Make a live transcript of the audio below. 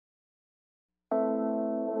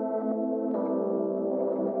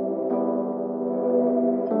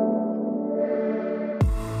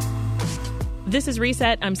This is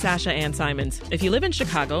Reset. I'm Sasha Ann Simons. If you live in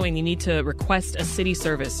Chicago and you need to request a city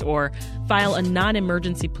service or file a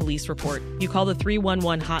non-emergency police report, you call the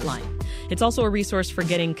 311 hotline. It's also a resource for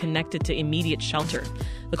getting connected to immediate shelter.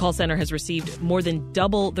 The call center has received more than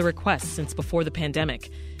double the requests since before the pandemic.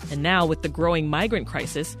 And now, with the growing migrant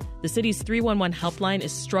crisis, the city's 311 helpline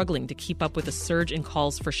is struggling to keep up with a surge in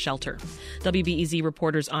calls for shelter. WBEZ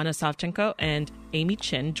reporters Anna Savchenko and Amy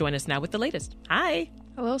Chin join us now with the latest. Hi.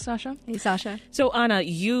 Hello, Sasha. Hey, Sasha. So, Anna,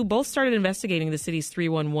 you both started investigating the city's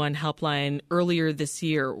 311 helpline earlier this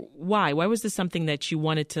year. Why? Why was this something that you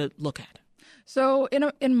wanted to look at? So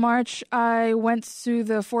in March, I went to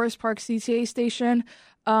the Forest Park CTA station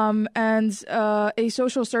and a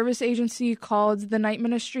social service agency called the Night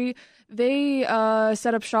Ministry. They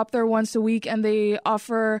set up shop there once a week, and they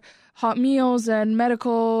offer hot meals and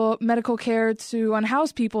medical care to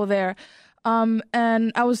unhoused people there.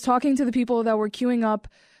 And I was talking to the people that were queuing up,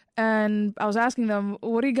 and I was asking them,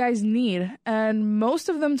 what do you guys need? And most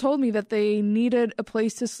of them told me that they needed a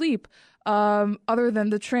place to sleep, other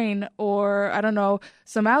than the train or, I don't know,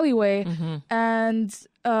 some alleyway. Mm-hmm. And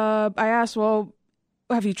I asked, well,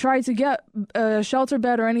 have you tried to get a shelter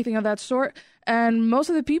bed or anything of that sort? And most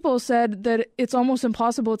of the people said that it's almost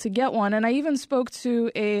impossible to get one. And I even spoke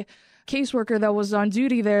to a caseworker that was on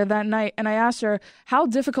duty there that night, and I asked her, how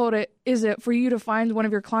difficult is it for you to find one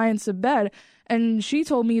of your clients a bed? And she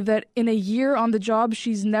told me that in a year on the job,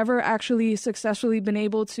 she's never actually successfully been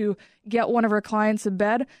able to get one of her clients a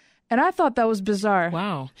bed. And I thought that was bizarre.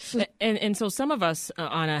 Wow. And so some of us,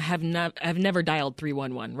 Anna, have never dialed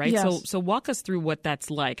 311, right? Yes. So walk us through what that's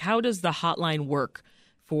like. How does the hotline work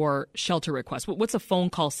for shelter requests? What's a phone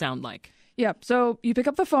call sound like? Yeah, so you pick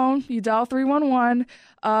up the phone, you dial 311.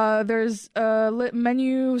 There's a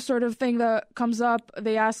menu sort of thing that comes up.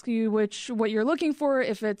 They ask you what you're looking for.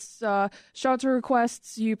 If it's shelter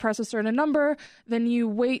requests, you press a certain number. Then you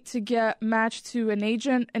wait to get matched to an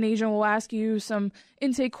agent. An agent will ask you some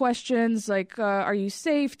intake questions like, are you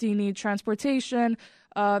safe? Do you need transportation?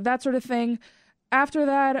 That sort of thing. After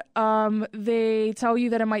that, they tell you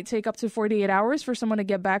that it might take up to 48 hours for someone to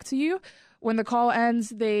get back to you. When the call ends,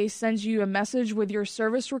 they send you a message with your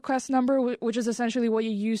service request number, which is essentially what you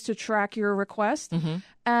use to track your request. Mm-hmm.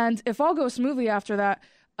 And if all goes smoothly after that,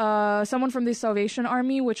 someone from the Salvation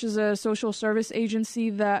Army, which is a social service agency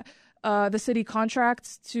that the city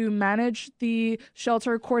contracts to manage the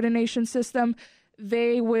shelter coordination system,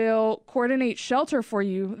 they will coordinate shelter for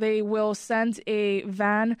you. They will send a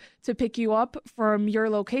van to pick you up from your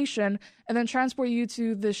location and then transport you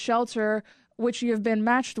to the shelter which you have been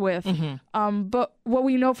matched with. Mm-hmm. But what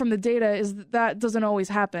we know from the data is that doesn't always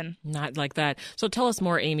happen. Not like that. So tell us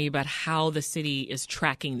more, Amy, about how the city is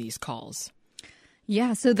tracking these calls.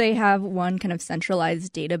 Yeah, so they have one kind of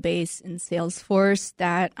centralized database in Salesforce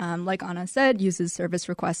that, like Anna said, uses service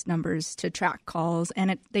request numbers to track calls,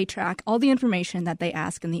 and they track all the information that they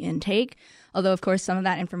ask in the intake. Although, of course, some of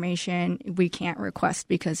that information we can't request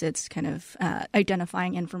because it's kind of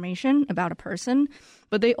identifying information about a person.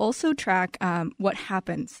 But they also track what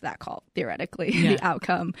happens to that call, theoretically, the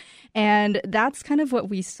outcome. And that's kind of what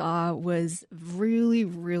we saw was really,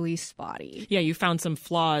 really spotty. Yeah, you found some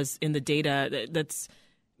flaws in the data that's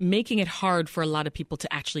making it hard for a lot of people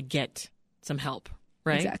to actually get some help,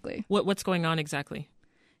 right? Exactly. What's going on exactly?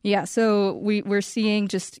 Yeah, so we're seeing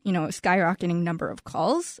just, a skyrocketing number of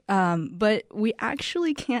calls, but we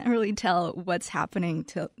actually can't really tell what's happening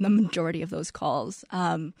to the majority of those calls.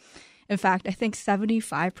 In fact, I think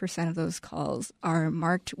 75% of those calls are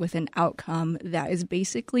marked with an outcome that is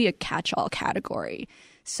basically a catch-all category.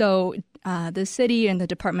 So the city and the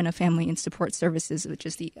Department of Family and Support Services, which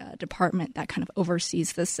is the department that kind of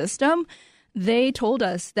oversees the system, they told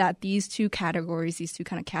us that these two categories, these two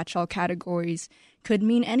kind of catch-all categories, could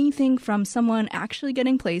mean anything from someone actually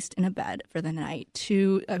getting placed in a bed for the night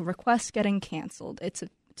to a request getting canceled.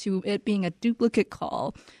 To it being a duplicate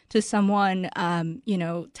call, to someone,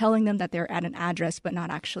 telling them that they're at an address but not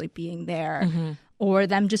actually being there, mm-hmm. or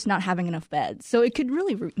them just not having enough beds. So it could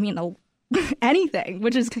really mean anything,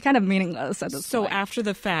 which is kind of meaningless at this point. So after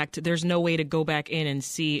the fact, there's no way to go back in and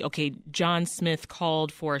see, okay, John Smith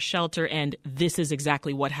called for a shelter, and this is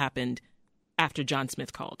exactly what happened after John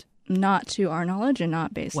Smith called. Not to our knowledge and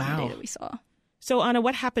not based on the data we saw. So, Anna,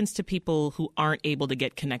 what happens to people who aren't able to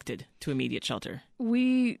get connected to immediate shelter?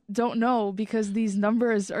 We don't know because these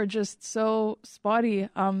numbers are just so spotty.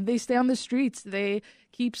 They stay on the streets. They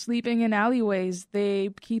keep sleeping in alleyways. They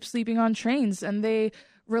keep sleeping on trains, and they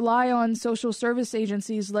rely on social service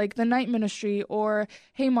agencies like the Night Ministry or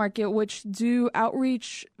Haymarket, which do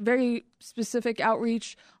outreach, very specific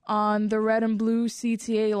outreach on the red and blue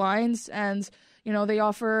CTA lines. And They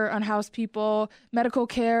offer unhoused people medical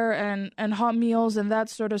care and hot meals and that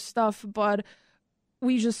sort of stuff. But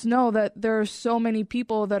we just know that there are so many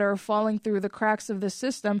people that are falling through the cracks of the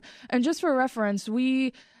system. And just for reference,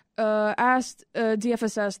 we asked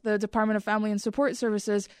DFSS, the Department of Family and Support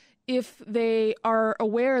Services, if they are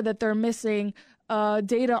aware that they're missing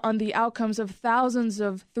data on the outcomes of thousands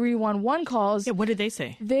of 311 calls. Yeah, what did they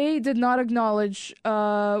say? They did not acknowledge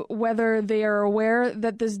whether they are aware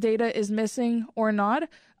that this data is missing or not.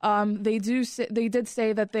 They did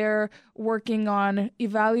say that they're working on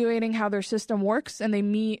evaluating how their system works, and they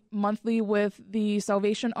meet monthly with the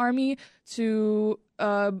Salvation Army to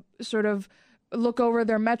sort of look over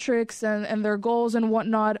their metrics and their goals and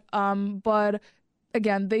whatnot. But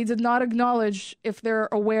again, they did not acknowledge if they're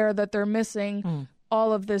aware that they're missing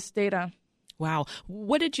all of this data. Wow.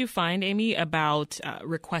 What did you find, Amy, about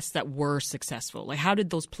requests that were successful? Like, how did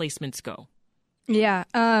those placements go? Yeah.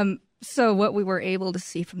 So what we were able to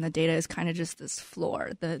see from the data is kind of just this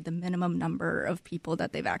floor, the minimum number of people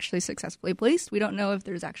that they've actually successfully placed. We don't know if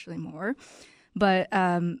there's actually more. But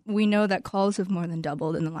we know that calls have more than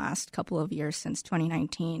doubled in the last couple of years since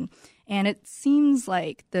 2019. And it seems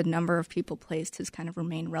like the number of people placed has kind of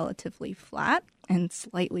remained relatively flat and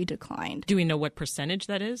slightly declined. Do we know what percentage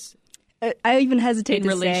that is? I even hesitate in to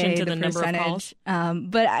relation say to the number of calls?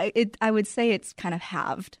 But I would say it's kind of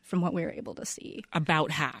halved from what we were able to see.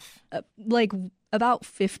 About half? Like about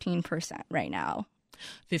 15% right now.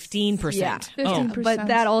 15%? Yeah, 15%. But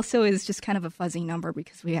that also is just kind of a fuzzy number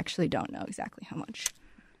because we actually don't know exactly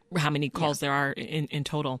how many calls there are in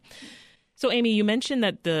total. So, Amy, you mentioned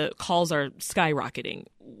that the calls are skyrocketing.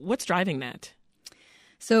 What's driving that?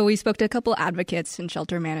 So we spoke to a couple advocates and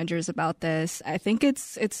shelter managers about this. I think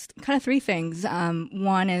it's kind of three things.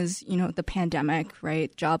 One is, the pandemic,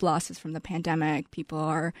 right? Job losses from the pandemic. People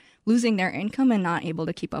are losing their income and not able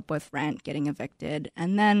to keep up with rent, getting evicted.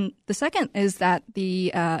 And then the second is that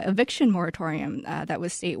the eviction moratorium that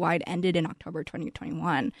was statewide ended in October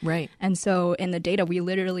 2021. Right. And so in the data, we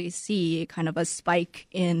literally see kind of a spike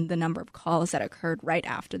in the number of calls that occurred right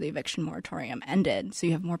after the eviction moratorium ended. So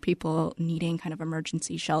you have more people needing kind of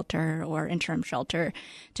emergency shelter or interim shelter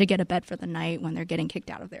to get a bed for the night when they're getting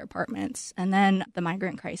kicked out of their apartments. And then the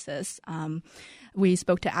migrant crisis. We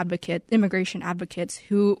spoke to immigration advocates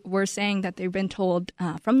who were saying that they've been told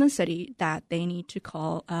from the city that they need to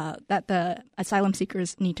call, that the asylum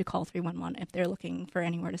seekers need to call 311 if they're looking for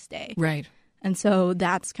anywhere to stay. Right. And so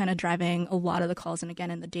that's kind of driving a lot of the calls. And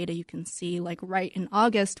again, in the data, you can see like right in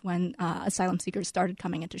August when asylum seekers started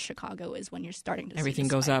coming into Chicago is when you're starting to everything see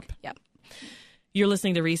the goes spike. up. Yep. You're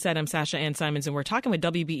listening to Reset. I'm Sasha Ann Simons, and we're talking with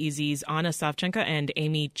WBEZ's Anna Savchenko and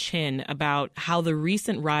Amy Chin about how the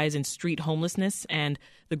recent rise in street homelessness and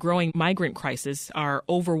the growing migrant crisis are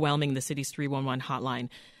overwhelming the city's 311 hotline.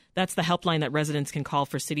 That's the helpline that residents can call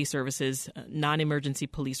for city services, non-emergency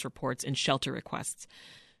police reports, and shelter requests.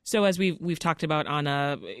 So as we've talked about,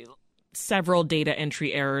 Anna, several data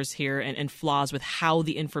entry errors here and flaws with how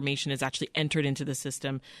the information is actually entered into the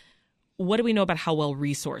system. What do we know about how well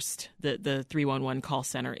resourced the 311 call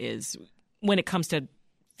center is when it comes to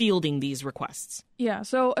fielding these requests? Yeah,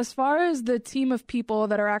 so as far as the team of people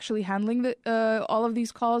that are actually handling all of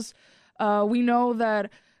these calls, we know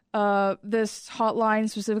that this hotline,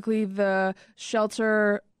 specifically the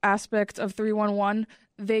shelter aspect of 311,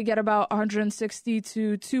 they get about 160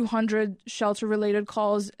 to 200 shelter-related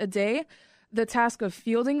calls a day. The task of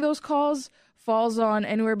fielding those calls falls on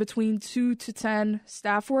anywhere between 2 to 10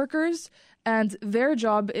 staff workers, and their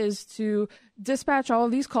job is to dispatch all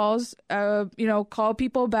of these calls, call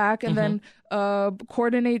people back, and then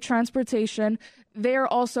coordinate transportation. They are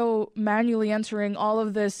also manually entering all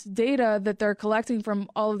of this data that they're collecting from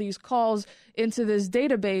all of these calls into this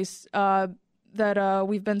database that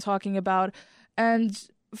we've been talking about. And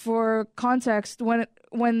for context,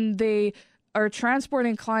 when they are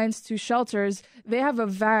transporting clients to shelters, they have a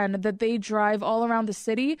van that they drive all around the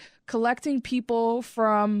city, collecting people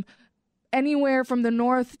from anywhere from the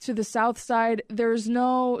north to the south side. There's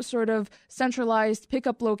no sort of centralized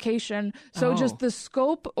pickup location. So just the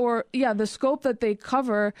scope that they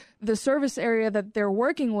cover, the service area that they're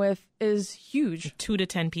working with is huge. 2 to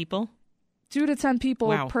 10 people? 2 to 10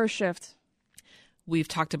 people per shift. We've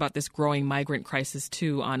talked about this growing migrant crisis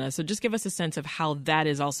too, Anna. So just give us a sense of how that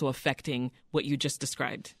is also affecting what you just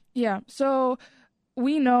described. Yeah. So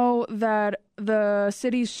we know that the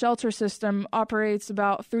city's shelter system operates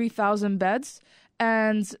about 3,000 beds.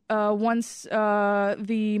 And once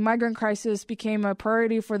the migrant crisis became a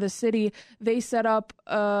priority for the city, they set up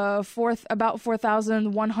about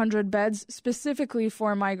 4,100 beds specifically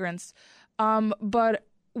for migrants. But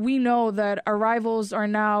we know that arrivals have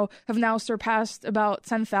now surpassed about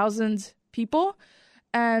 10,000 people.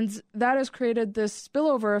 And that has created this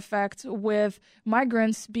spillover effect with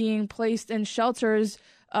migrants being placed in shelters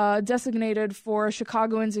designated for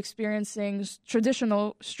Chicagoans experiencing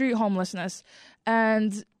traditional street homelessness.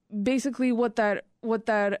 And basically what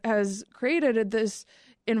that has created is this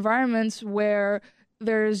environment where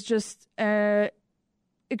there's just an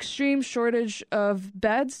extreme shortage of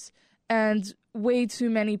beds and way too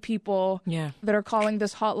many people that are calling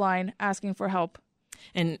this hotline asking for help.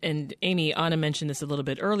 And Amy, Anna mentioned this a little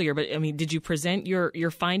bit earlier, but I mean, did you present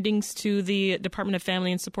your findings to the Department of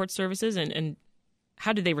Family and Support Services, and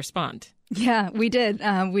how did they respond? Yeah, we did.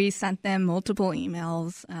 We sent them multiple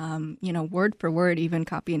emails, word for word, even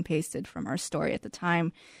copy and pasted from our story at the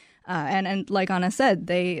time. And like Anna said,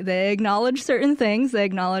 they acknowledged certain things. They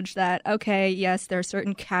acknowledged that, okay, yes, there are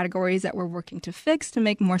certain categories that we're working to fix to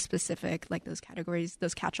make more specific, like those categories,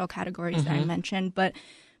 those catch-all categories that I mentioned. But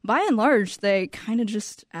by and large, they kind of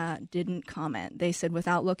just didn't comment. They said,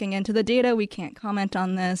 without looking into the data, we can't comment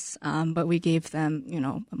on this. But we gave them,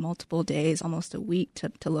 multiple days, almost a week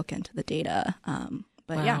to look into the data.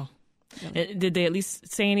 Wow. Did they at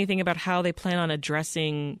least say anything about how they plan on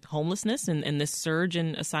addressing homelessness and this surge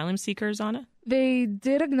in asylum seekers, Anna? They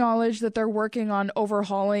did acknowledge that they're working on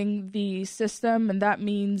overhauling the system, and that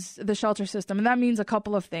means the shelter system. And that means a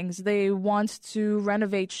couple of things. They want to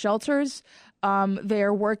renovate shelters. They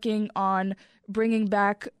are working on bringing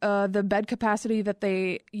back the bed capacity that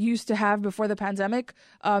they used to have before the pandemic.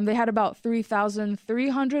 They had about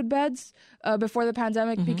 3,300 beds before the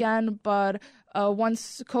pandemic began, but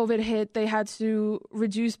once COVID hit, they had to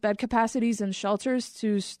reduce bed capacities in shelters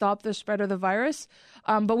to stop the spread of the virus.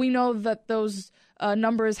 But we know that those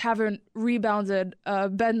numbers haven't rebounded,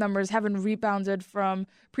 bed numbers haven't rebounded from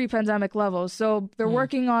pre-pandemic levels. So they're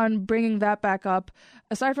working on bringing that back up.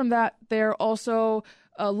 Aside from that, they're also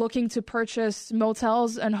looking to purchase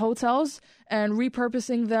motels and hotels and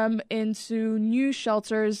repurposing them into new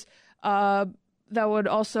shelters that would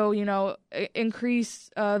also, increase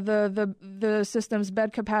the system's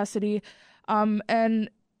bed capacity. And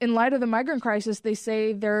in light of the migrant crisis, they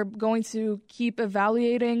say they're going to keep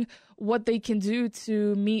evaluating what they can do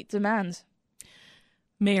to meet demands.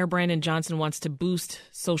 Mayor Brandon Johnson wants to boost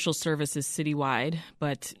social services citywide,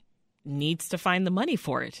 but needs to find the money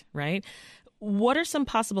for it, right? What are some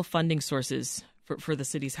possible funding sources for the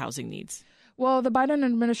city's housing needs? Well, the Biden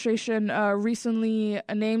administration recently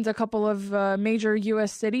named a couple of major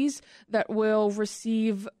U.S. cities that will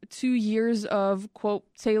receive 2 years of, quote,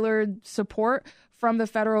 tailored support from the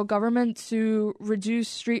federal government to reduce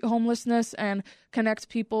street homelessness and connect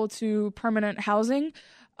people to permanent housing.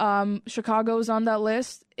 Chicago's on that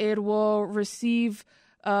list. It will receive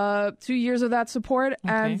 2 years of that support,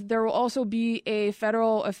 and there will also be a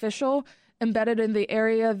federal official embedded in the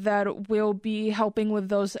area that will be helping with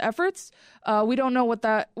those efforts. We don't know what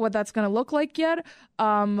that's going to look like yet,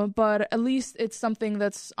 but at least it's something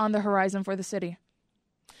that's on the horizon for the city.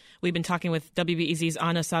 We've been talking with WBEZ's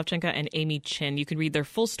Anna Savchenko and Amy Chin. You can read their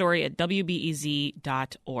full story at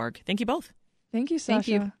wbez.org. Thank you both. Thank you, Sasha. Thank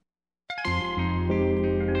you.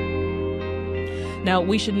 Now,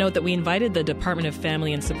 we should note that we invited the Department of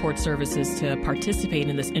Family and Support Services to participate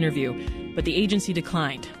in this interview, but the agency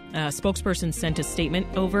declined. A spokesperson sent a statement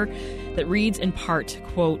over that reads in part,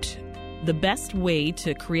 quote, "The best way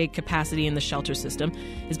to create capacity in the shelter system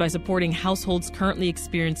is by supporting households currently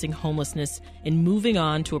experiencing homelessness and moving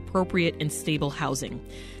on to appropriate and stable housing.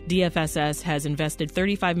 DFSS has invested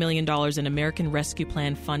 $35 million in American Rescue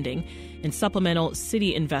Plan funding and supplemental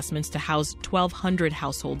city investments to house 1,200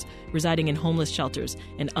 households residing in homeless shelters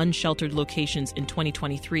and unsheltered locations in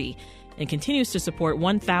 2023, and continues to support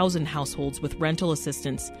 1,000 households with rental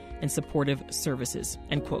assistance and supportive services,"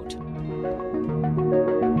 end quote.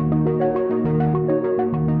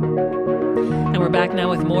 And we're back now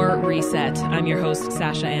with more Reset. I'm your host,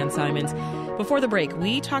 Sasha Ann Simons. Before the break,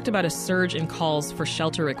 we talked about a surge in calls for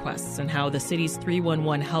shelter requests and how the city's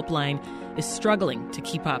 311 helpline is struggling to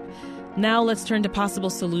keep up. Now let's turn to possible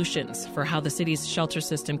solutions for how the city's shelter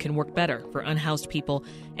system can work better for unhoused people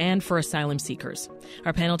and for asylum seekers.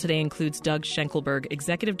 Our panel today includes Doug Schenkelberg,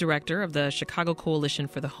 Executive Director of the Chicago Coalition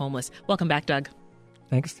for the Homeless. Welcome back, Doug.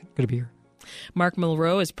 Thanks. Good to be here. Mark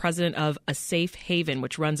Milrow is president of A Safe Haven,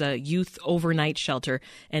 which runs a youth overnight shelter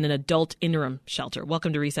and an adult interim shelter.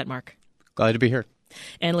 Welcome to Reset, Mark. Glad to be here.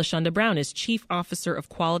 And LaShonda Brown is Chief Officer of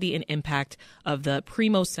Quality and Impact of the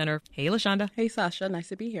Primo Center. Hey, LaShonda. Hey, Sasha. Nice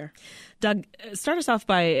to be here. Doug, start us off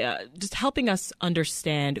by just helping us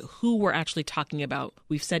understand who we're actually talking about.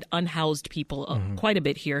 We've said unhoused people quite a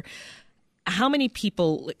bit here. How many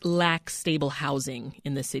people lack stable housing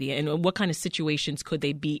in the city, and what kind of situations could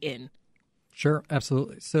they be in? Sure,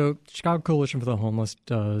 absolutely. So Chicago Coalition for the Homeless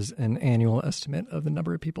does an annual estimate of the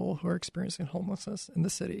number of people who are experiencing homelessness in the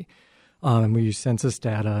city. And we use census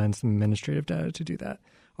data and some administrative data to do that.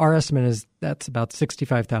 Our estimate is that's about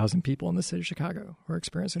 65,000 people in the city of Chicago who are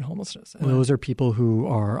experiencing homelessness. And those are people who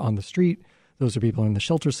are on the street, those are people in the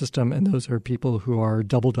shelter system, and those are people who are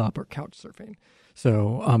doubled up or couch surfing.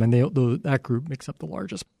 So, and that group makes up the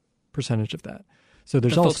largest percentage of that. So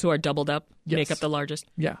there's the also folks who are doubled up make up the largest?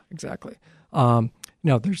 Yeah, exactly.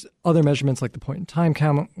 Now, there's other measurements like the point-in-time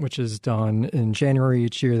count, which is done in January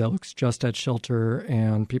each year that looks just at shelter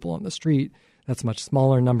and people on the street. That's a much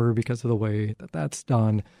smaller number because of the way that that's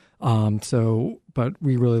done. But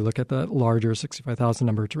we really look at the larger 65,000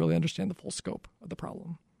 number to really understand the full scope of the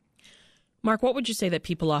problem. Mark, what would you say that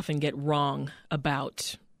people often get wrong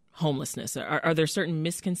about homelessness? Are there certain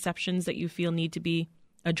misconceptions that you feel need to be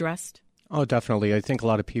addressed? Oh, definitely. I think a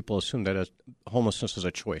lot of people assume that homelessness is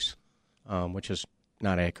a choice, which is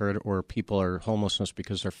not accurate, or people are homelessness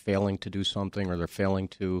because they're failing to do something or they're failing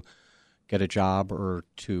to get a job or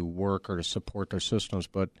to work or to support their systems.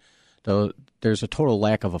 But there's a total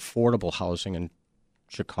lack of affordable housing in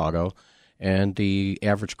Chicago, and the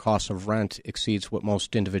average cost of rent exceeds what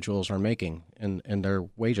most individuals are making in their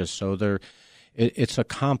wages. So it's a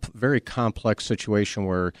very complex situation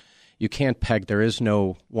where you can't peg. There is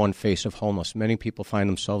no one face of homeless. Many people find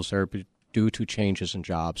themselves there due to changes in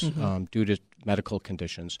jobs, due to medical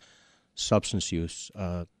conditions, substance use,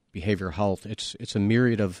 behavioral health. It's a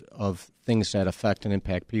myriad of things that affect and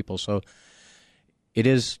impact people. So it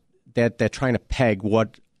is that trying to peg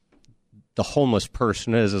what the homeless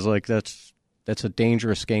person is like that's a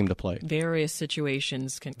dangerous game to play. Various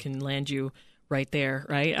situations can land you right there,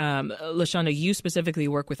 right? LaShonda, you specifically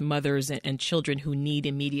work with mothers and children who need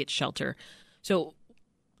immediate shelter. So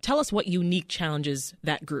tell us what unique challenges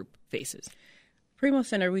that group faces. Primo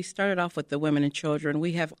Center, we started off with the women and children.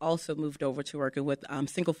 We have also moved over to working with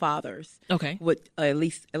single fathers, with at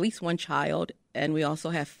least one child, and we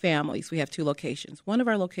also have families. We have 2 locations. One of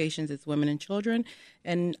our locations is women and children,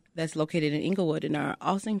 and that's located in Inglewood. And our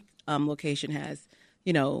Austin location has,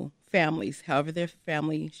 families, however their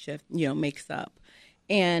family shift, makes up.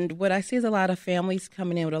 And what I see is a lot of families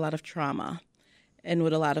coming in with a lot of trauma and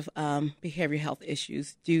with a lot of behavioral health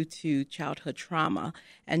issues due to childhood trauma.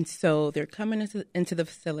 And so they're coming into the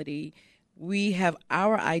facility. We have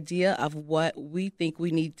our idea of what we think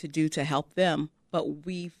we need to do to help them, but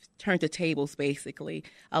we've turned the tables, basically,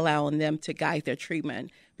 allowing them to guide their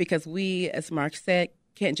treatment. Because we, as Mark said,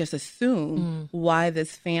 can't just assume why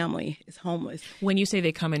this family is homeless. When you say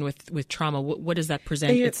they come in with trauma, what does that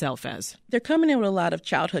present itself as? They're coming in with a lot of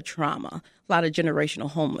childhood trauma, a lot of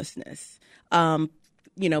generational homelessness.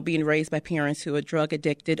 Being raised by parents who are drug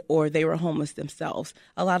addicted or they were homeless themselves,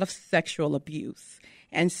 a lot of sexual abuse.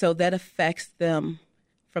 And so that affects them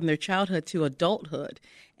from their childhood to adulthood.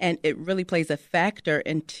 And it really plays a factor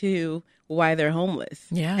into why they're homeless.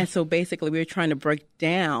 Yeah. And so basically we're trying to break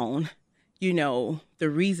down, the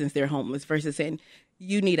reasons they're homeless versus saying,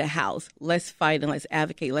 you need a house. Let's fight and let's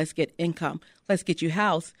advocate. Let's get income. Let's get you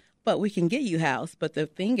house. But we can get you house. But the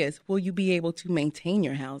thing is, will you be able to maintain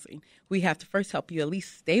your housing? We have to first help you at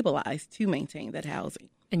least stabilize to maintain that housing.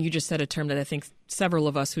 And you just said a term that I think several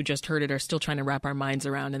of us who just heard it are still trying to wrap our minds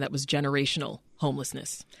around, and that was generational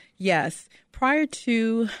homelessness. Yes. Prior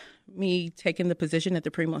to me taking the position at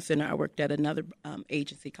the Primo Center, I worked at another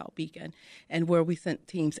agency called Beacon, and where we sent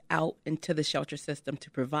teams out into the shelter system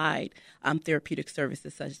to provide therapeutic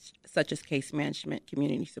services such as case management,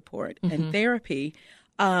 community support, and therapy.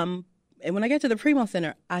 And when I got to the Primo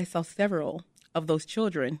Center, I saw several of those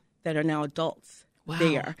children that are now adults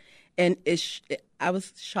there. And I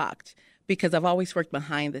was shocked because I've always worked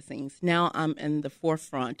behind the scenes. Now I'm in the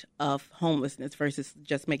forefront of homelessness versus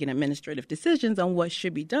just making administrative decisions on what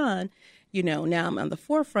should be done. Now I'm on the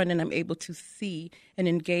forefront and I'm able to see and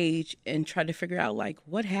engage and try to figure out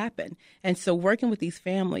what happened. And so working with these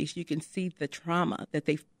families, you can see the trauma that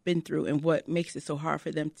they've been through and what makes it so hard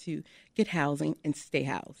for them to get housing and stay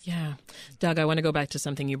housed. Yeah. Doug, I want to go back to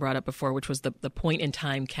something you brought up before, which was the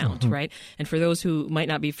point-in-time count, right? And for those who might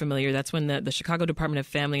not be familiar, that's when the Chicago Department of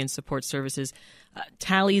Family and Support Services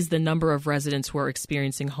tallies the number of residents who are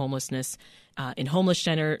experiencing homelessness in homeless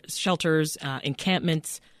shelters,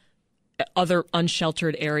 encampments, other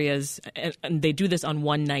unsheltered areas, and they do this on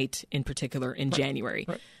one night in particular in January.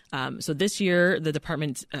 Right. So this year, the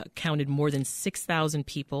department counted more than 6,000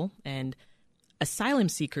 people, and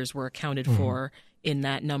asylum-seekers were accounted for in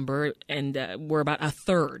that number, and we're about a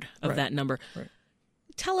third of that number. Right.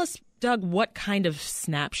 Tell us Doug, what kind of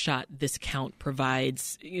snapshot this count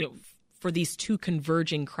provides, for these two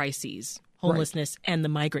converging crises, homelessness and the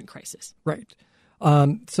migrant crisis? Right.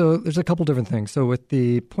 So there's a couple different things. So with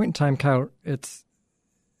the point in time count, it's,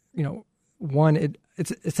 one,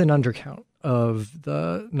 it's an undercount of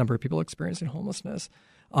the number of people experiencing homelessness,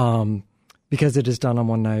 because it is done on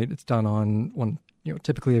one night. It's done on one,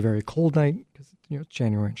 typically a very cold night, because it's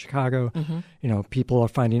January in Chicago. Mm-hmm. People are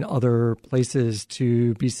finding other places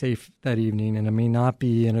to be safe that evening, and it may not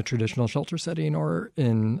be in a traditional shelter setting or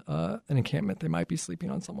in an encampment. They might be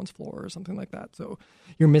sleeping on someone's floor or something like that. So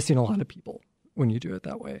you're missing a lot of people when you do it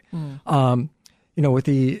that way. With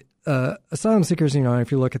the asylum seekers,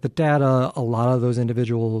 if you look at the data, a lot of those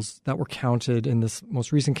individuals that were counted in this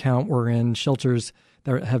most recent count were in shelters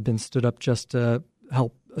that have been stood up just to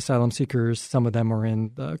help asylum seekers. Some of them are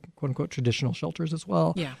in the quote-unquote traditional shelters as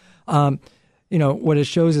well. Yeah. What it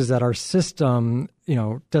shows is that our system,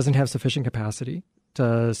 doesn't have sufficient capacity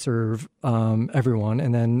to serve everyone.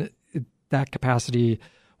 And then that capacity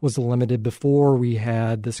was limited before we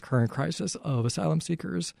had this current crisis of asylum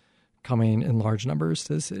seekers coming in large numbers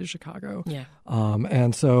to the city of Chicago. Yeah.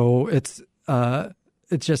 And so it's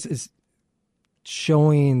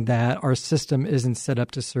showing that our system isn't set up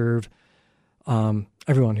to serve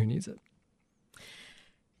everyone who needs it.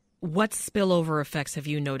 What spillover effects have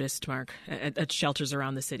you noticed, Mark, at shelters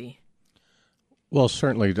around the city? Well,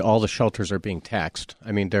 certainly all the shelters are being taxed.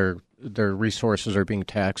 I mean, their resources are being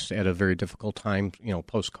taxed at a very difficult time.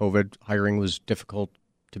 Post-COVID, hiring was difficult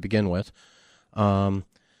to begin with.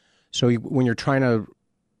 So when you're trying to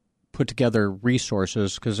put together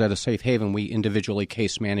resources, because at a safe haven, we individually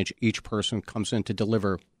case manage. Each person comes in to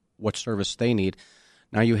deliver what service they need.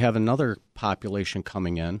 Now you have another population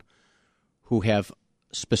coming in who have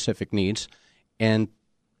specific needs, and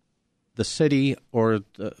the city or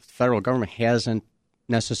the federal government hasn't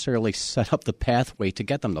necessarily set up the pathway to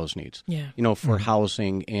get them those needs. Yeah. For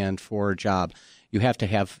housing and for a job. You have to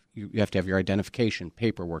have your identification,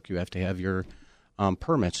 paperwork. You have to have your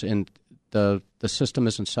permits, and the system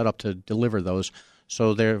isn't set up to deliver those.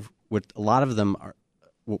 So with a lot of them,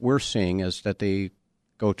 what we're seeing is that they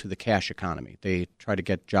go to the cash economy. They try to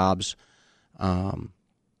get jobs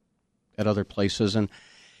at other places, and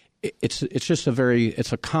it's just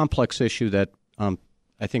it's a complex issue that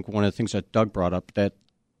I think one of the things that Doug brought up, that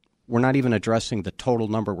we're not even addressing the total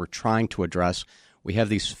number we're trying to address. We have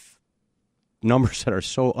these numbers that are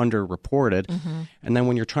so underreported, mm-hmm. and then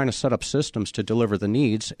when you're trying to set up systems to deliver the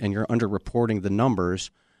needs and you're underreporting the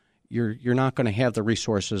numbers, you're not going to have the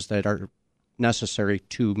resources that are necessary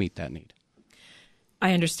to meet that need.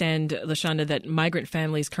 I understand, LaShonda, that migrant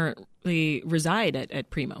families currently reside at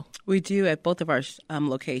Primo. We do at both of our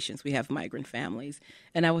locations. We have migrant families,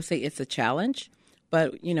 and I would say it's a challenge,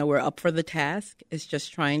 but we're up for the task. It's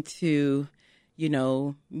just trying to,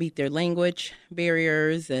 meet their language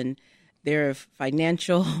barriers and their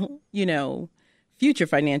financial, future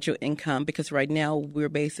financial income, because right now we're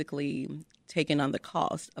basically taking on the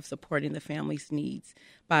cost of supporting the family's needs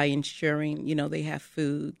by ensuring, they have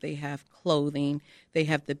food, they have clothing, they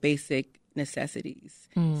have the basic necessities.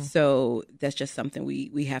 So that's just something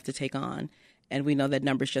we have to take on. And we know that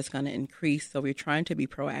number's just going to increase. So we're trying to be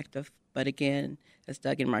proactive. But again, as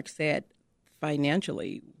Doug and Mark said,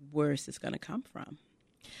 financially, where is this going to come from?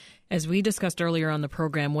 As we discussed earlier on the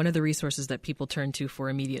program, one of the resources that people turn to for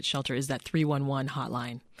immediate shelter is that 311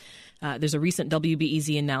 hotline. There's a recent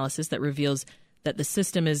WBEZ analysis that reveals that the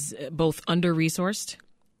system is both under-resourced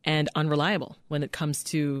and unreliable when it comes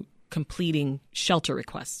to completing shelter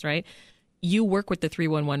requests, right? You work with the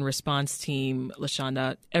 311 response team,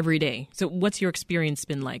 LaShonda, every day. So what's your experience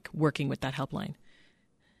been like working with that helpline?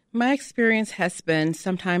 My experience has been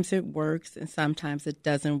sometimes it works and sometimes it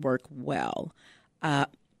doesn't work well.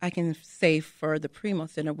 I can say for the Primo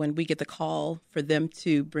Center, when we get the call for them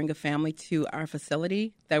to bring a family to our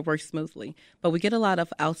facility, that works smoothly. But we get a lot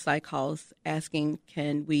of outside calls asking,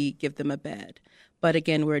 can we give them a bed? But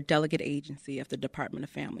again, we're a delegate agency of the Department of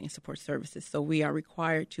Family and Support Services, so we are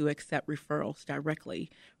required to accept referrals directly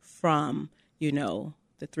from,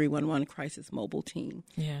 the 311 crisis mobile team.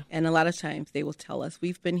 Yeah. And a lot of times they will tell us,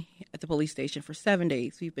 we've been at the police station for 7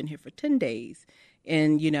 days, we've been here for 10 days,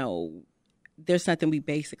 and, there's nothing we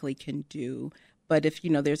basically can do. But if,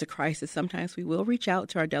 there's a crisis, sometimes we will reach out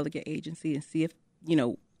to our delegate agency and see if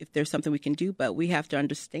there's something we can do. But we have to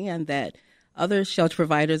understand that other shelter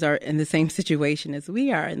providers are in the same situation as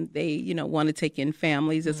we are, and they, want to take in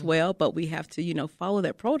families as well. But we have to, follow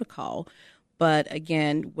that protocol. But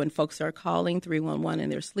again, when folks are calling 311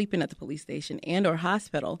 and they're sleeping at the police station and or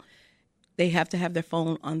hospital, they have to have their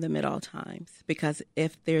phone on them at all times, because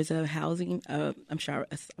if there's a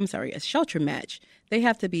a shelter match, they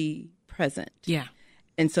have to be present. Yeah.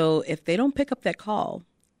 And so if they don't pick up that call,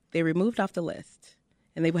 they're removed off the list,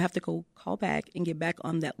 and they will have to go call back and get back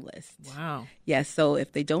on that list. Wow. Yes. So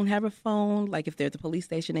if they don't have a phone, like if they're at the police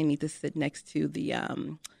station, they need to sit next to the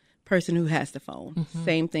person who has the phone. Mm-hmm.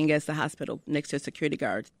 Same thing as the hospital, next to a security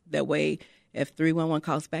guard. That way, if 311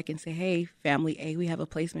 calls back and say, hey, family A, we have a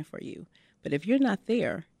placement for you. But if you're not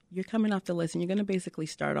there, you're coming off the list, and you're going to basically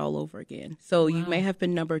start all over again. So you may have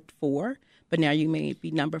been number 4, but now you may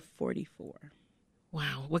be number 44.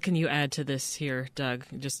 Wow. What can you add to this here, Doug?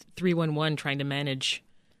 Just 311 trying to manage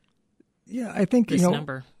I think this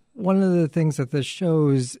number. One of the things that this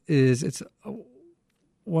shows is it's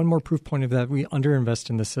one more proof point of that we underinvest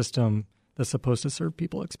in the system that's supposed to serve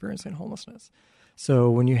people experiencing homelessness. So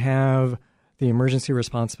when you have the emergency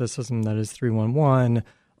response system that is 311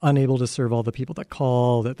 unable to serve all the people that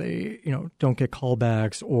call, that they don't get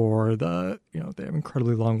callbacks, or they have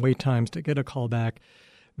incredibly long wait times to get a callback,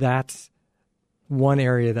 that's one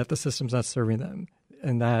area that the system's not serving them.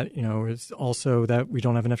 And that, is also that we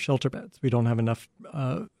don't have enough shelter beds. We don't have enough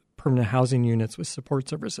permanent housing units with support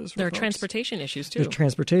services. There are transportation issues, too. There's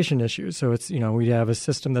transportation issues. So it's, we have a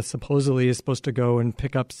system that supposedly is supposed to go and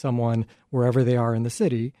pick up someone wherever they are in the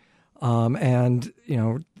city. And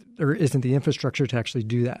there isn't the infrastructure to actually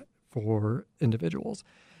do that for individuals.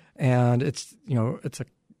 And it's,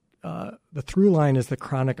 the through line is the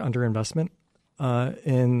chronic underinvestment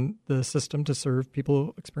in the system to serve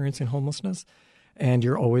people experiencing homelessness. And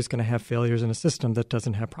you're always going to have failures in a system that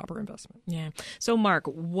doesn't have proper investment. Yeah. So, Mark,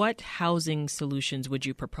 what housing solutions would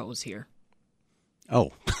you propose here?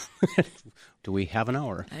 Oh, do we have an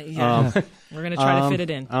hour? Yeah. We're going to try to fit it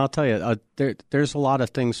in. I'll tell you, there's a lot of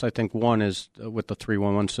things. I think one is with the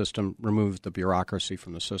 311 system, remove the bureaucracy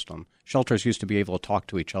from the system. Shelters used to be able to talk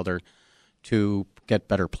to each other to get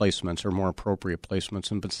better placements or more appropriate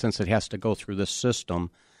placements. But since it has to go through this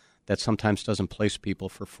system that sometimes doesn't place people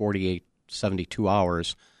for 48, 72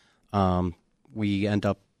 hours, we end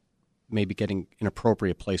up maybe getting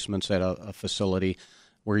inappropriate placements at a facility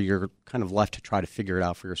where you're kind of left to try to figure it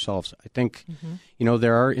out for yourselves. I think,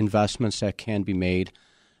 there are investments that can be made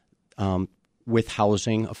with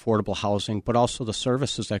housing, affordable housing, but also the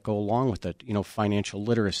services that go along with it. Financial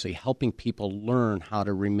literacy, helping people learn how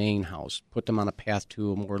to remain housed, put them on a path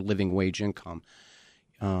to a more living wage income.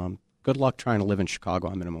 Good luck trying to live in Chicago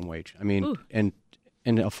on minimum wage. I mean,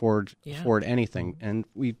 and afford anything. And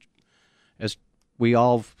as we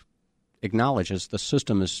all acknowledge, the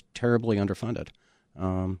system is terribly underfunded.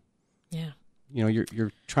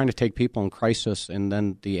 You're trying to take people in crisis, and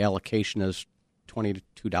then the allocation is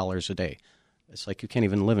 $22 a day. It's like you can't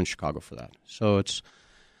even live in Chicago for that. So it's,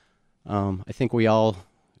 I think we all,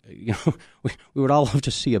 we would all love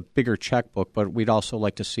to see a bigger checkbook, but we'd also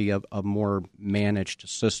like to see a more managed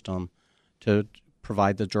system to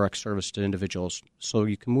provide the direct service to individuals so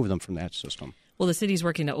you can move them from that system. Well, the city's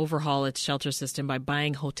working to overhaul its shelter system by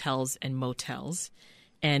buying hotels and motels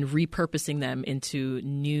and repurposing them into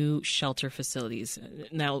new shelter facilities.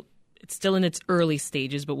 Now, it's still in its early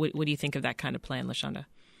stages, but what do you think of that kind of plan, LaShonda?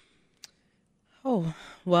 Oh,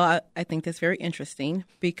 well, I think that's very interesting,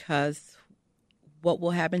 because what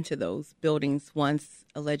will happen to those buildings once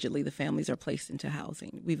allegedly the families are placed into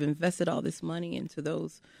housing? We've invested all this money into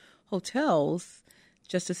those hotels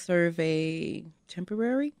just to serve a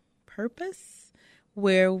temporary purpose,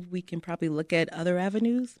 where we can probably look at other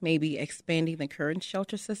avenues, maybe expanding the current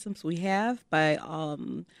shelter systems we have by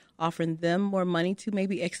offering them more money to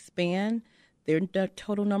maybe expand their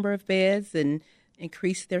total number of beds and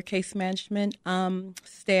increase their case management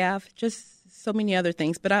staff, just so many other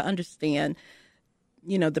things. But I understand,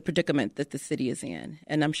 the predicament that the city is in.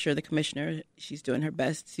 And I'm sure the commissioner, she's doing her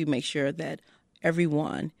best to make sure that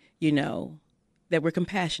everyone, that we're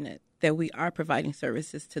compassionate, that we are providing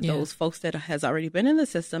services to those folks that has already been in the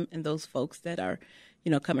system and those folks that are,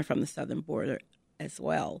 coming from the southern border as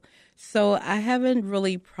well. So I haven't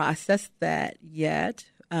really processed that yet.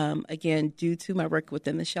 Again, due to my work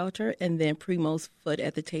within the shelter, and then Primo's foot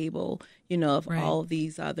at the table, of all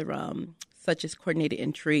these other, such as coordinated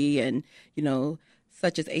entry and,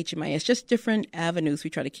 such as HMIS, just different avenues we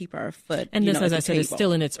try to keep our foot. And this, as I said, is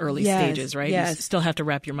still in its early stages, right? Yes. You still have to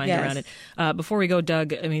wrap your mind around it. Before we go,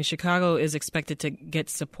 Doug, Chicago is expected to get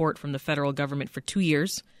support from the federal government for 2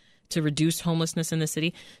 years to reduce homelessness in the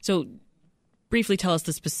city. So briefly tell us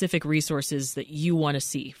the specific resources that you want to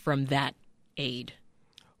see from that aid.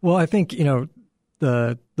 Well, I think,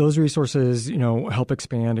 those resources, help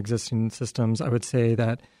expand existing systems. I would say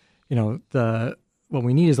that, what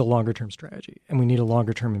we need is a longer-term strategy, and we need a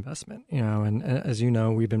longer-term investment. And as you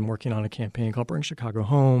know, we've been working on a campaign called Bring Chicago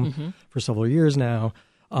Home for several years now,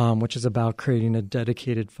 which is about creating a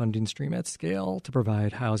dedicated funding stream at scale to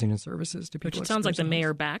provide housing and services to people. Which it sounds like the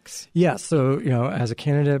mayor backs. Yes. So, as a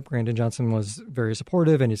candidate, Brandon Johnson was very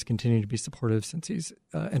supportive, and he's continued to be supportive since he's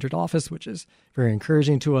entered office, which is very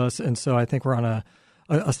encouraging to us. And so I think we're on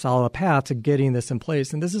a solid path to getting this in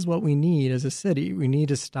place. And this is what we need as a city. We need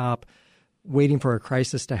to stop waiting for a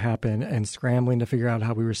crisis to happen and scrambling to figure out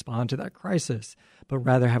how we respond to that crisis, but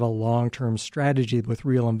rather have a long-term strategy with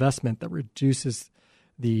real investment that reduces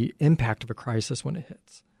the impact of a crisis when it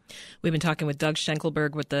hits. We've been talking with Doug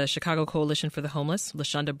Schenkelberg with the Chicago Coalition for the Homeless,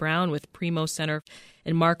 LaShonda Brown with Primo Center,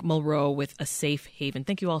 and Mark Mulrow with A Safe Haven.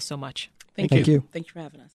 Thank you all so much. Thank you. Thank you for having us.